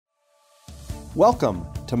Welcome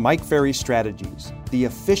to Mike Ferry Strategies, the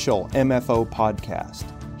official MFO podcast.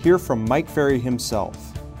 Hear from Mike Ferry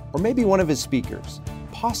himself, or maybe one of his speakers,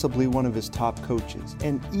 possibly one of his top coaches,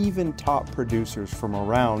 and even top producers from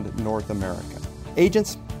around North America.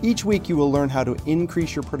 Agents, each week you will learn how to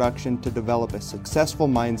increase your production to develop a successful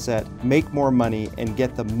mindset, make more money, and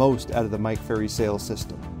get the most out of the Mike Ferry sales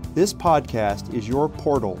system. This podcast is your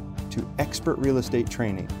portal to expert real estate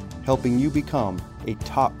training, helping you become a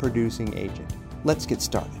top producing agent. Let's get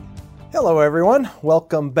started. Hello, everyone.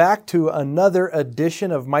 Welcome back to another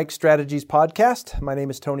edition of Mike Strategies Podcast. My name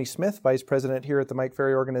is Tony Smith, Vice President here at the Mike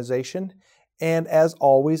Ferry Organization. And as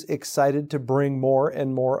always, excited to bring more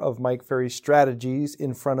and more of Mike Ferry's strategies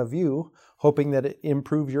in front of you, hoping that it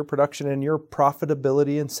improves your production and your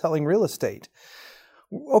profitability in selling real estate.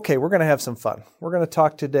 Okay, we're going to have some fun. We're going to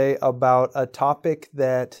talk today about a topic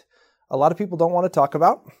that a lot of people don't want to talk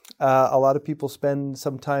about. A lot of people spend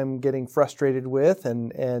some time getting frustrated with,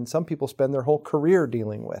 and some people spend their whole career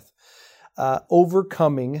dealing with.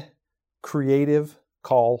 Overcoming creative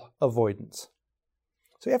call avoidance.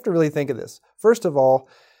 So you have to really think of this. First of all,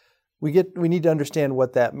 we need to understand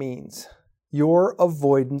what that means. Your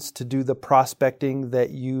avoidance to do the prospecting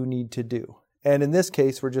that you need to do. And in this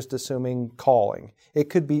case, we're just assuming calling.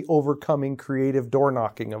 It could be overcoming creative door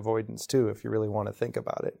knocking avoidance too, if you really want to think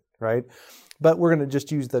about it, right? But we're going to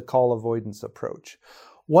just use the call avoidance approach.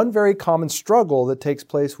 One very common struggle that takes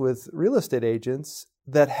place with real estate agents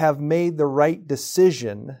that have made the right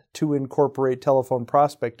decision to incorporate telephone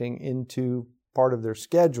prospecting into part of their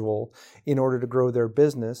schedule in order to grow their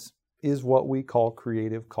business is what we call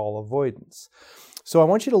creative call avoidance. So I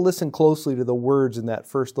want you to listen closely to the words in that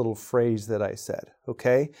first little phrase that I said,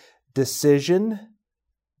 okay? Decision,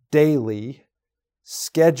 daily,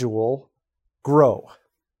 schedule, grow.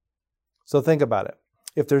 So think about it.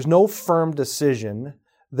 If there's no firm decision,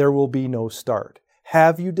 there will be no start.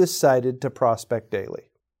 Have you decided to prospect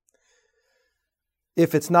daily?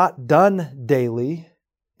 If it's not done daily,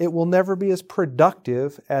 it will never be as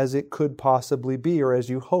productive as it could possibly be or as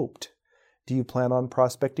you hoped. Do you plan on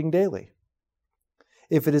prospecting daily?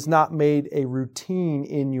 If it is not made a routine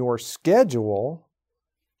in your schedule,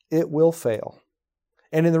 it will fail.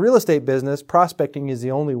 And in the real estate business, prospecting is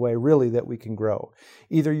the only way really that we can grow.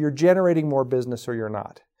 Either you're generating more business or you're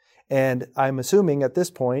not. And I'm assuming at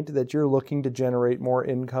this point that you're looking to generate more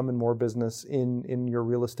income and more business in your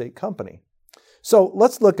real estate company. So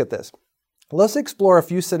let's look at this. Let's explore a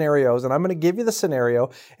few scenarios, and I'm going to give you the scenario,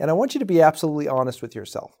 and I want you to be absolutely honest with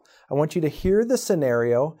yourself. I want you to hear the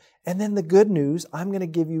scenario, and then the good news, I'm going to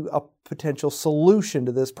give you a potential solution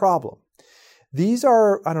to this problem. These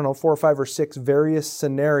are, 4 or 5 or 6 various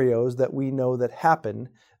scenarios that we know that happen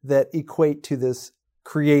that equate to this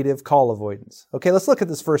creative call avoidance. Okay, let's look at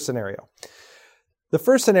this first scenario. The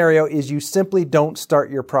first scenario is you simply don't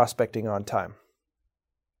start your prospecting on time.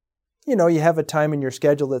 You know, you have a time in your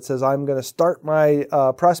schedule that says, I'm going to start my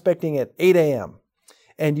prospecting at 8 a.m.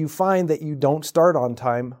 And you find that you don't start on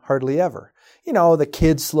time hardly ever. You know, the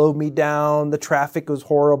kids slowed me down, the traffic was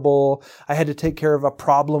horrible, I had to take care of a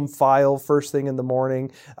problem file first thing in the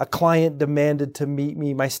morning, a client demanded to meet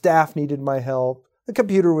me, my staff needed my help, the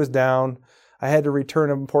computer was down, I had to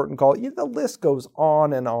return an important call. The list goes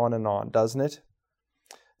on and on and on, doesn't it?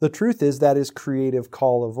 The truth is that is creative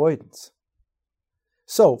call avoidance.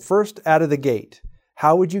 So, first out of the gate,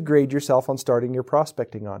 how would you grade yourself on starting your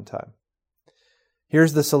prospecting on time?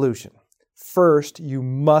 Here's the solution. First, you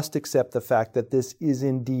must accept the fact that this is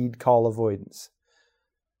indeed call avoidance.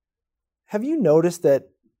 Have you noticed that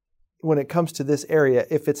when it comes to this area,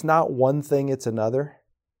 if it's not one thing, it's another?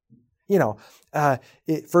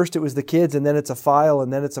 First it was the kids, and then it's a file,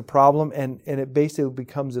 and then it's a problem, and it basically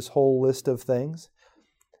becomes this whole list of things.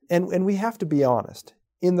 And we have to be honest.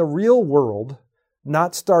 In the real world,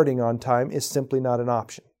 not starting on time is simply not an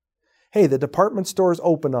option. Hey, the department store's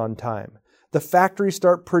open on time. The factories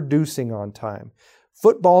start producing on time.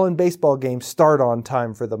 Football and baseball games start on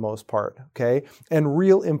time for the most part, okay? And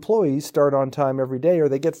real employees start on time every day or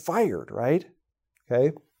they get fired, right?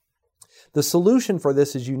 Okay? The solution for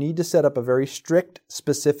this is you need to set up a very strict,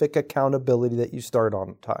 specific accountability that you start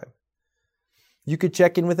on time. You could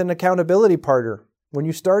check in with an accountability partner when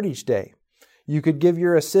you start each day. You could give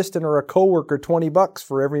your assistant or a coworker $20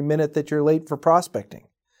 for every minute that you're late for prospecting,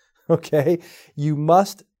 okay? You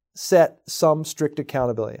must set some strict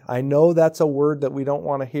accountability. I know that's a word that we don't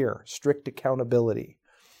want to hear, strict accountability.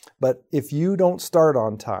 But if you don't start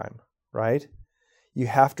on time, right, you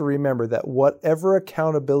have to remember that whatever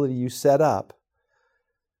accountability you set up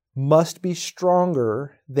must be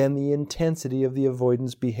stronger than the intensity of the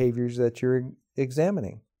avoidance behaviors that you're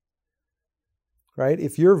examining. right?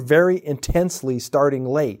 If you're very intensely starting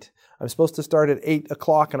late, I'm supposed to start at 8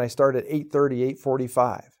 o'clock and I start at 8:30,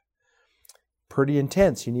 8:45. Pretty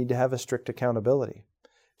intense. You need to have a strict accountability.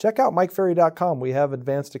 Check out MikeFerry.com. We have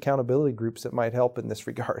advanced accountability groups that might help in this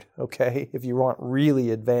regard, okay, if you want really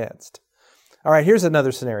advanced. All right, here's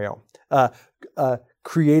another scenario.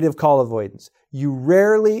 Creative call avoidance. You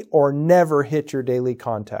rarely or never hit your daily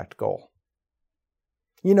contact goal.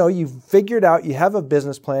 You know, you've figured out, you have a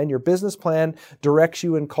business plan. Your business plan directs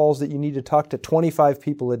you in calls that you need to talk to 25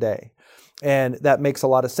 people a day. And that makes a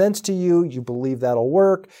lot of sense to you. You believe that'll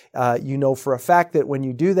work. You know for a fact that when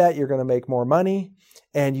you do that, you're going to make more money.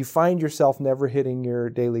 And you find yourself never hitting your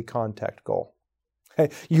daily contact goal.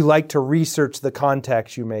 Okay? You like to research the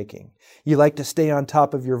contacts you're making. You like to stay on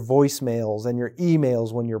top of your voicemails and your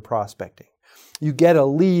emails when you're prospecting. You get a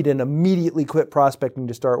lead and immediately quit prospecting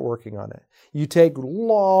to start working on it. You take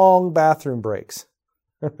long bathroom breaks,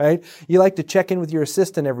 right? You like to check in with your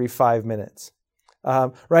assistant every 5 minutes,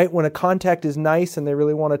 right? When a contact is nice and they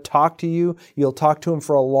really want to talk to you, you'll talk to them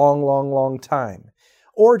for a long, long, long time.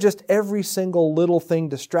 Or just every single little thing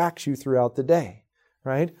distracts you throughout the day,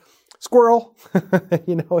 right? Squirrel,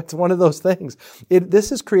 it's one of those things.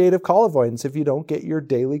 This is creative call avoidance if you don't get your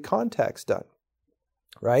daily contacts done,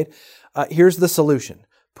 right? Here's the solution.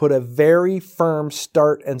 Put a very firm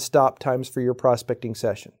start and stop times for your prospecting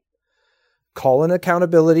session. Call an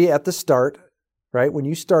accountability at the start, right? When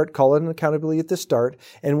you start, call an accountability at the start.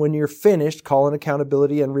 And when you're finished, call an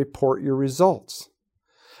accountability and report your results.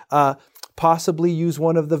 Possibly use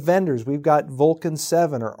one of the vendors. We've got Vulcan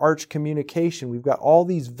 7 or Arch Communication. We've got all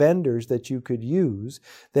these vendors that you could use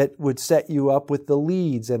that would set you up with the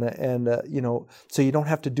leads so you don't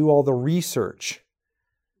have to do all the research,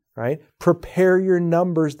 right? Prepare your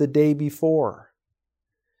numbers the day before.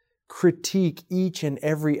 Critique each and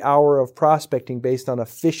every hour of prospecting based on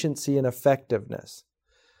efficiency and effectiveness.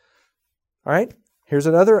 All right? Here's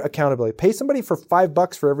another accountability. Pay somebody for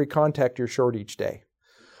 $5 for every contact you're short each day.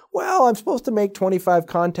 Well, I'm supposed to make 25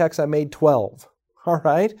 contacts. I made 12. All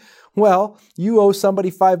right. Well, you owe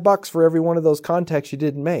somebody $5 for every one of those contacts you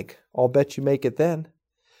didn't make. I'll bet you make it then.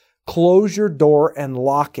 Close your door and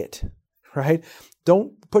lock it, right?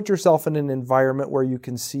 Don't put yourself in an environment where you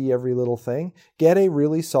can see every little thing. Get a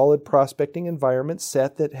really solid prospecting environment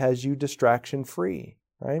set that has you distraction free,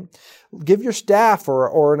 right? Give your staff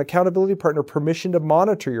or an accountability partner permission to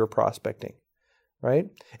monitor your prospecting.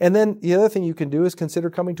 Right? And then the other thing you can do is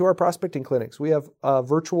consider coming to our prospecting clinics. We have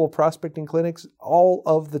virtual prospecting clinics all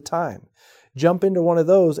of the time. Jump into one of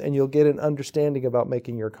those and you'll get an understanding about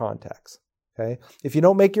making your contacts. Okay? If you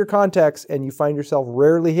don't make your contacts and you find yourself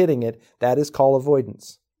rarely hitting it, that is call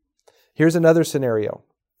avoidance. Here's another scenario.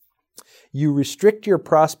 You restrict your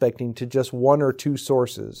prospecting to just one or two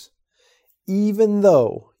sources, even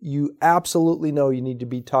though you absolutely know you need to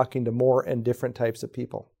be talking to more and different types of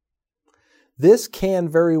people. This can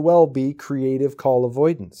very well be creative call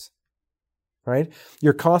avoidance, right?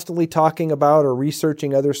 You're constantly talking about or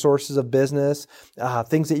researching other sources of business,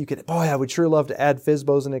 things that you could, I would sure love to add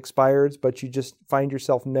FSBOs and expireds, but you just find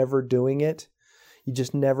yourself never doing it. You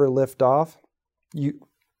just never lift off.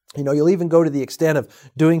 You'll even go to the extent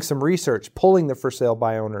of doing some research, pulling the for sale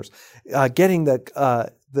by owners, getting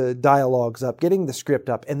the dialogues up, getting the script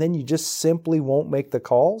up, and then you just simply won't make the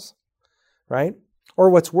calls, right? Or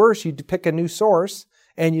what's worse, you pick a new source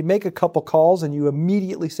and you make a couple calls and you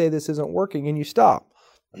immediately say this isn't working and you stop.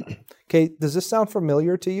 Okay, does this sound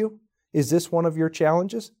familiar to you? Is this one of your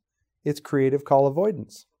challenges? It's creative call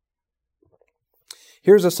avoidance.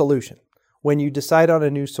 Here's a solution. When you decide on a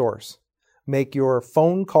new source, make your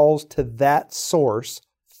phone calls to that source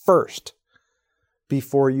first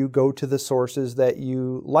before you go to the sources that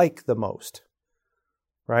you like the most,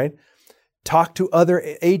 right? Talk to other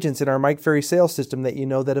agents in our Mike Ferry sales system that you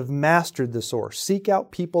know that have mastered the source. Seek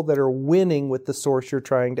out people that are winning with the source you're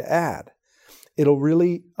trying to add. It'll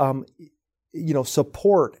really,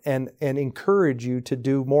 support and encourage you to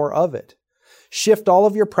do more of it. Shift all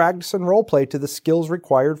of your practice and role play to the skills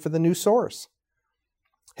required for the new source.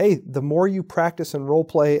 Hey, the more you practice and role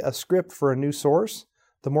play a script for a new source,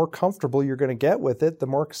 the more comfortable you're going to get with it, the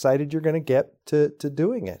more excited you're going to get to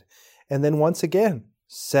doing it. And then once again,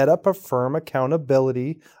 set up a firm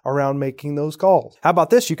accountability around making those calls. How about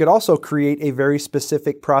this? You could also create a very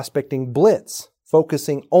specific prospecting blitz,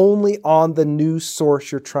 focusing only on the new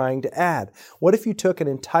source you're trying to add. What if you took an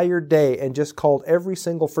entire day and just called every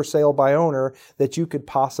single for sale by owner that you could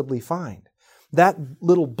possibly find? That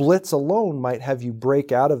little blitz alone might have you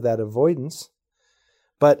break out of that avoidance.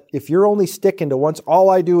 But if you're only sticking to once, all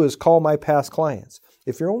I do is call my past clients.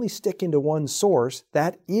 If you're only sticking to one source,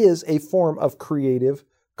 that is a form of creative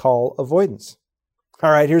call avoidance.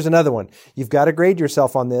 All right, here's another one. You've got to grade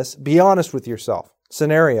yourself on this. Be honest with yourself.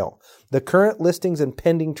 Scenario: the current listings and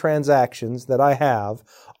pending transactions that I have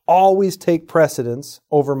always take precedence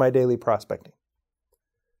over my daily prospecting.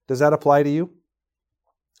 Does that apply to you?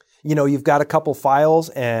 You know, you've got a couple files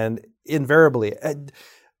and invariably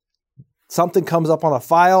something comes up on a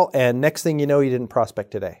file and next thing you know, you didn't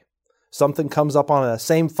prospect today. Something comes up on the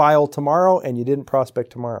same file tomorrow and you didn't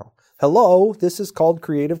prospect tomorrow. Hello, this is called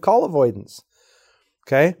creative call avoidance.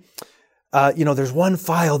 Okay? There's one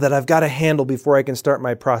file that I've got to handle before I can start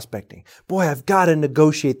my prospecting. Boy, I've got to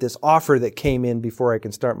negotiate this offer that came in before I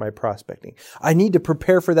can start my prospecting. I need to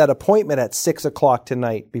prepare for that appointment at 6:00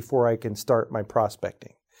 tonight before I can start my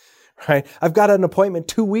prospecting. Right? I've got an appointment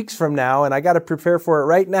 2 weeks from now and I got to prepare for it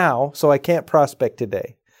right now, so I can't prospect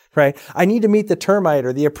today. Right? I need to meet the termite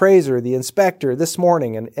or the appraiser, the inspector this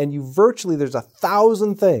morning, and there's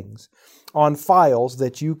 1,000 things on files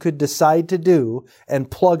that you could decide to do and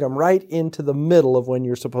plug them right into the middle of when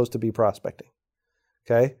you're supposed to be prospecting.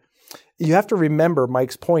 Okay? You have to remember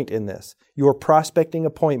Mike's point in this. Your prospecting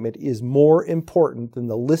appointment is more important than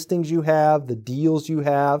the listings you have, the deals you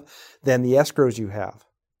have, than the escrows you have.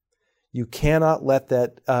 You cannot let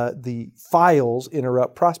the files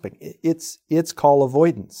interrupt prospecting. It's call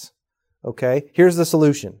avoidance. Okay? Here's the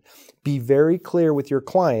solution. Be very clear with your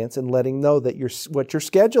clients and letting know that what your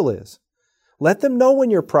schedule is. Let them know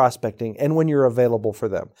when you're prospecting and when you're available for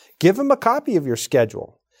them. Give them a copy of your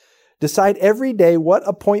schedule. Decide every day what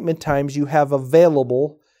appointment times you have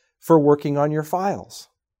available for working on your files.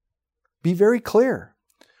 Be very clear.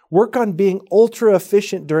 Work on being ultra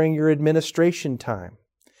efficient during your administration time.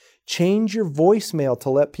 Change your voicemail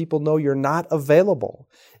to let people know you're not available.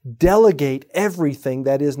 Delegate everything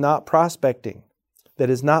that is not prospecting,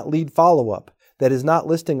 that is not lead follow-up, that is not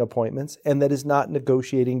listing appointments, and that is not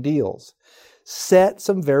negotiating deals. Set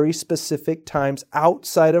some very specific times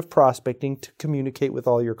outside of prospecting to communicate with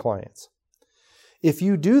all your clients. If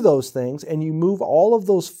you do those things and you move all of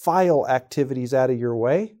those file activities out of your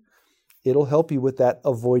way, it'll help you with that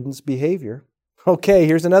avoidance behavior. Okay,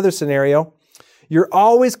 here's another scenario. You're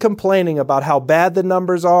always complaining about how bad the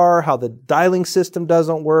numbers are, how the dialing system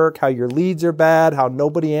doesn't work, how your leads are bad, how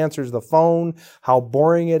nobody answers the phone, how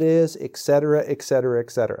boring it is, etc., etc.,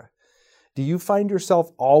 etc. Do you find yourself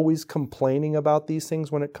always complaining about these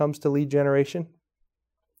things when it comes to lead generation?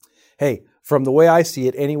 Hey, from the way I see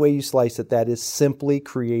it, any way you slice it, that is simply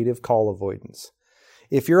creative call avoidance.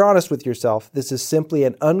 If you're honest with yourself, this is simply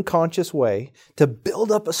an unconscious way to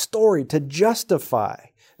build up a story to justify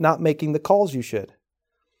not making the calls you should.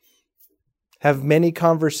 Have many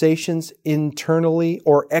conversations internally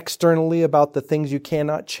or externally about the things you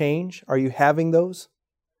cannot change. Are you having those?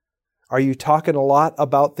 Are you talking a lot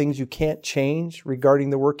about things you can't change regarding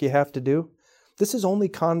the work you have to do? This is only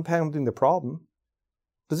compounding the problem.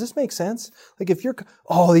 Does this make sense? Like if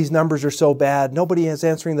these numbers are so bad, nobody is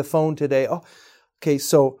answering the phone today. Oh, okay,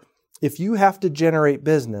 so if you have to generate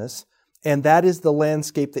business and that is the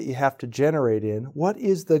landscape that you have to generate in, what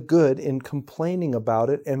is the good in complaining about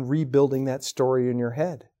it and rebuilding that story in your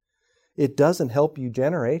head? It doesn't help you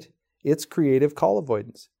generate. It's creative call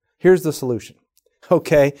avoidance. Here's the solution.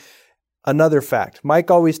 Okay. Another fact,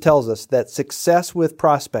 Mike always tells us that success with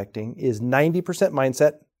prospecting is 90%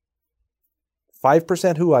 mindset,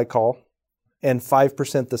 5% who I call, and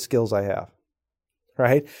 5% the skills I have,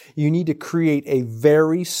 right? You need to create a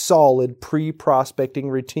very solid pre-prospecting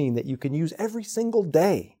routine that you can use every single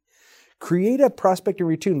day. Create a prospecting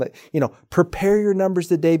routine that, prepare your numbers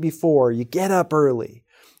the day before, you get up early,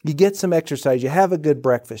 you get some exercise, you have a good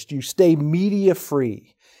breakfast, you stay media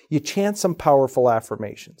free. You chant some powerful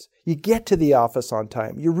affirmations. You get to the office on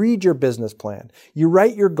time. You read your business plan. You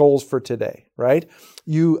write your goals for today, right?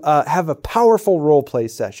 You have a powerful role play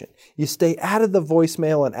session. You stay out of the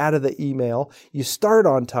voicemail and out of the email. You start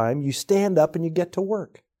on time. You stand up and you get to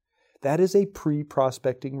work. That is a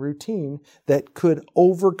pre-prospecting routine that could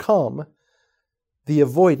overcome the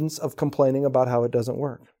avoidance of complaining about how it doesn't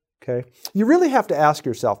work, okay? You really have to ask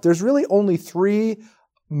yourself, there's really only 3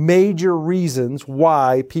 major reasons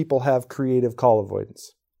why people have creative call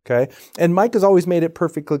avoidance. Okay. And Mike has always made it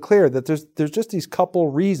perfectly clear that there's just these couple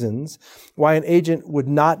reasons why an agent would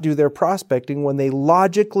not do their prospecting when they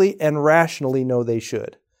logically and rationally know they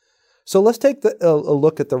should. So let's take a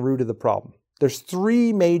look at the root of the problem. There's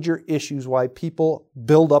 3 major issues why people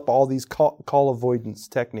build up all these call avoidance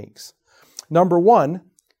techniques. Number 1,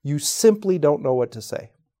 you simply don't know what to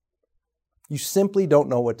say. You simply don't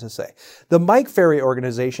know what to say. The Mike Ferry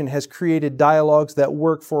organization has created dialogues that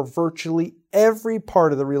work for virtually every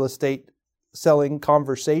part of the real estate selling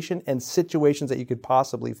conversation and situations that you could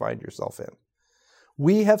possibly find yourself in.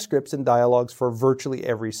 We have scripts and dialogues for virtually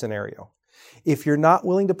every scenario. If you're not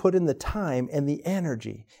willing to put in the time and the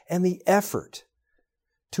energy and the effort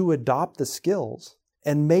to adopt the skills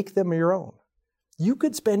and make them your own, you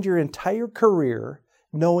could spend your entire career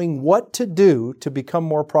knowing what to do to become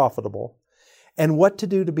more profitable and what to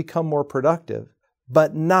do to become more productive,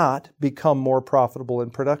 but not become more profitable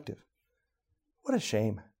and productive. What a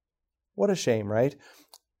shame. What a shame, right?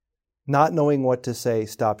 Not knowing what to say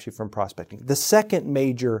stops you from prospecting. The second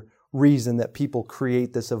major reason that people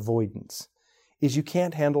create this avoidance is you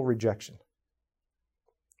can't handle rejection.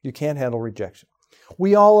 You can't handle rejection.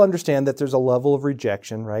 We all understand that there's a level of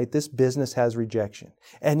rejection, right? This business has rejection,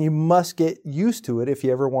 and you must get used to it if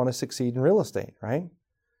you ever want to succeed in real estate, right?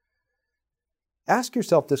 Ask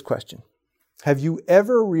yourself this question. Have you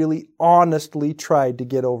ever really honestly tried to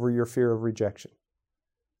get over your fear of rejection?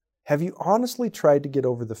 Have you honestly tried to get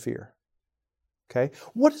over the fear? Okay.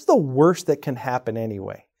 What is the worst that can happen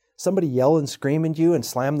anyway? Somebody yell and scream at you and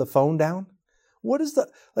slam the phone down?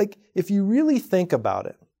 If you really think about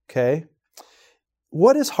it, okay,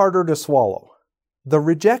 what is harder to swallow? The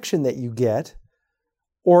rejection that you get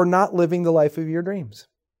or not living the life of your dreams?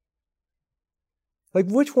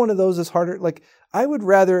 Which one of those is harder? I would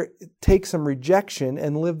rather take some rejection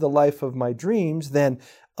and live the life of my dreams than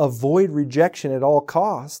avoid rejection at all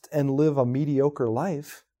costs and live a mediocre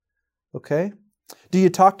life. Okay? Do you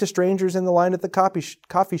talk to strangers in the line at the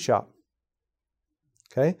coffee shop?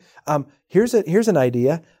 Okay? Here's an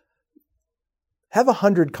idea. Have a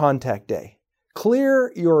 100 contact day.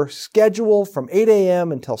 Clear your schedule from 8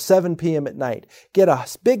 a.m. until 7 p.m. at night. Get a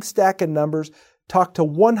big stack of numbers. Talk to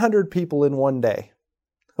 100 people in one day.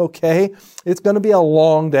 Okay? It's going to be a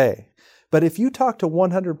long day. But if you talk to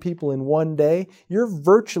 100 people in one day, you're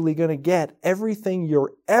virtually going to get everything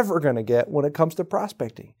you're ever going to get when it comes to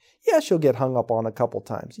prospecting. Yes, you'll get hung up on a couple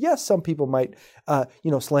times. Yes, some people might,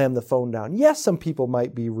 slam the phone down. Yes, some people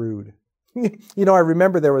might be rude. I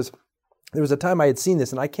remember there was a time I had seen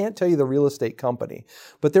this, and I can't tell you the real estate company,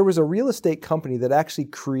 but there was a real estate company that actually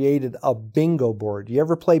created a bingo board. You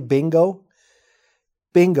ever play bingo?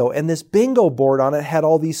 Bingo. And this bingo board on it had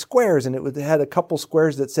all these squares, and it had a couple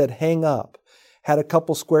squares that said hang up, had a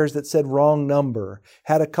couple squares that said wrong number,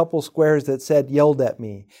 had a couple squares that said yelled at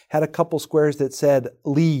me, had a couple squares that said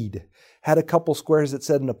lead, had a couple squares that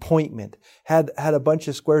said an appointment, had a bunch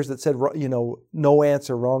of squares that said, no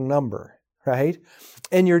answer, wrong number, right?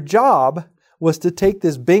 And your job was to take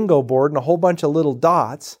this bingo board and a whole bunch of little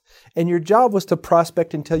dots, and your job was to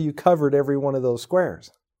prospect until you covered every one of those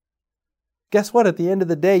squares. Guess what? At the end of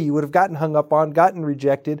the day, you would have gotten hung up on, gotten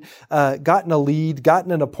rejected, gotten a lead,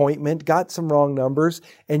 gotten an appointment, got some wrong numbers,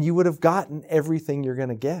 and you would have gotten everything you're going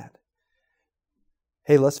to get.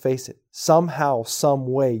 Hey, let's face it. Somehow, some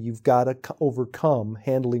way, you've got to overcome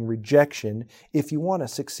handling rejection if you want to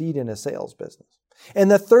succeed in a sales business.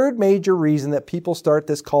 And the third major reason that people start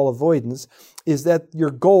this call avoidance is that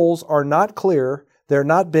your goals are not clear, they're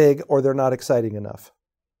not big, or they're not exciting enough.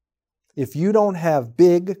 If you don't have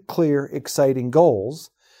big, clear, exciting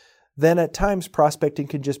goals, then at times prospecting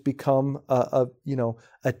can just become a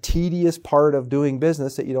tedious part of doing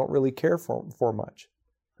business that you don't really care for much,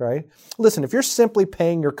 right? Listen, if you're simply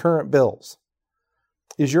paying your current bills,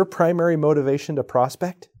 is your primary motivation to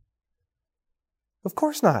prospect? Of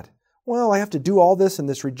course not. Well, I have to do all this and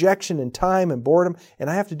this rejection and time and boredom, and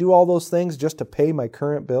I have to do all those things just to pay my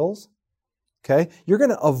current bills? Okay? You're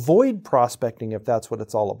going to avoid prospecting if that's what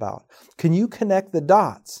it's all about. Can you connect the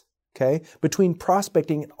dots, okay, between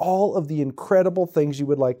prospecting and all of the incredible things you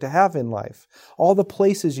would like to have in life, all the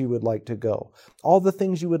places you would like to go, all the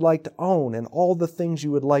things you would like to own, and all the things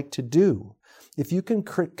you would like to do? If you can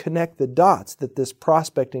connect the dots that this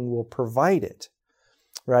prospecting will provide it,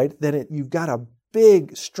 right, then you've got a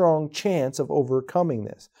big, strong chance of overcoming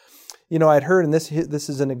this. I'd heard, and this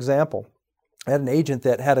is an example, I had an agent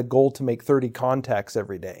that had a goal to make 30 contacts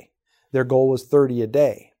every day. Their goal was 30 a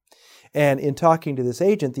day. And in talking to this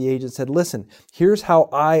agent, the agent said, listen, here's how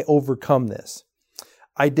I overcome this.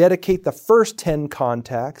 I dedicate the first 10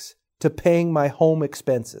 contacts to paying my home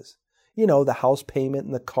expenses. The house payment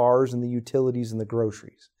and the cars and the utilities and the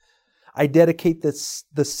groceries. I dedicate the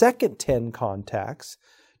second 10 contacts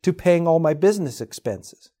to paying all my business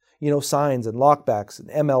expenses. Signs and lockbacks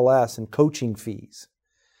and MLS and coaching fees.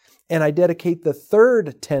 And I dedicate the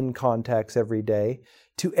third 10 contacts every day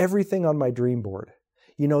to everything on my dream board.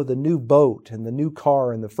 The new boat and the new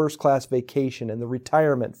car and the first class vacation and the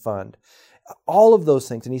retirement fund, all of those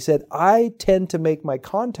things. And he said, I tend to make my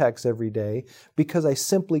contacts every day because I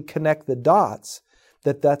simply connect the dots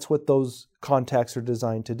that's what those contacts are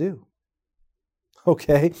designed to do.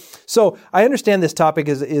 Okay, so I understand this topic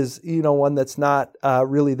is one that's not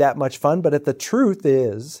really that much fun, but the truth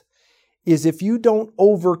is if you don't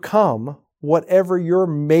overcome whatever your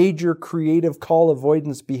major creative call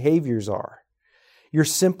avoidance behaviors are, you're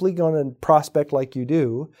simply going to prospect like you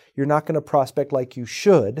do. You're not going to prospect like you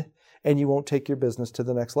should, and you won't take your business to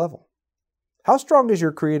the next level. How strong is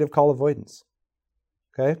your creative call avoidance?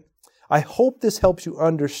 Okay. I hope this helps you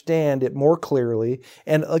understand it more clearly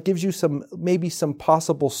and gives you maybe some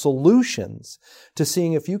possible solutions to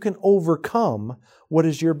seeing if you can overcome what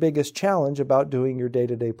is your biggest challenge about doing your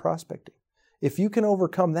day-to-day prospecting. If you can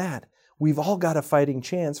overcome that, we've all got a fighting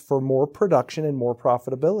chance for more production and more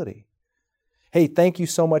profitability. Hey, thank you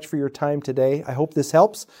so much for your time today. I hope this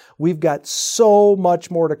helps. We've got so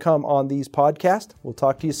much more to come on these podcasts. We'll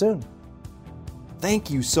talk to you soon. Thank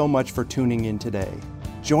you so much for tuning in today.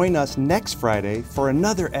 Join us next Friday for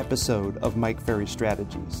another episode of Mike Ferry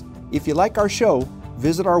Strategies. If you like our show,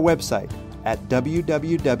 visit our website at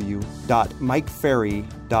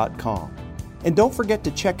www.mikeferry.com. And don't forget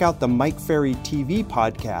to check out the Mike Ferry TV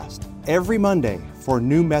podcast every Monday for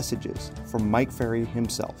new messages from Mike Ferry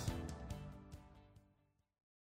himself.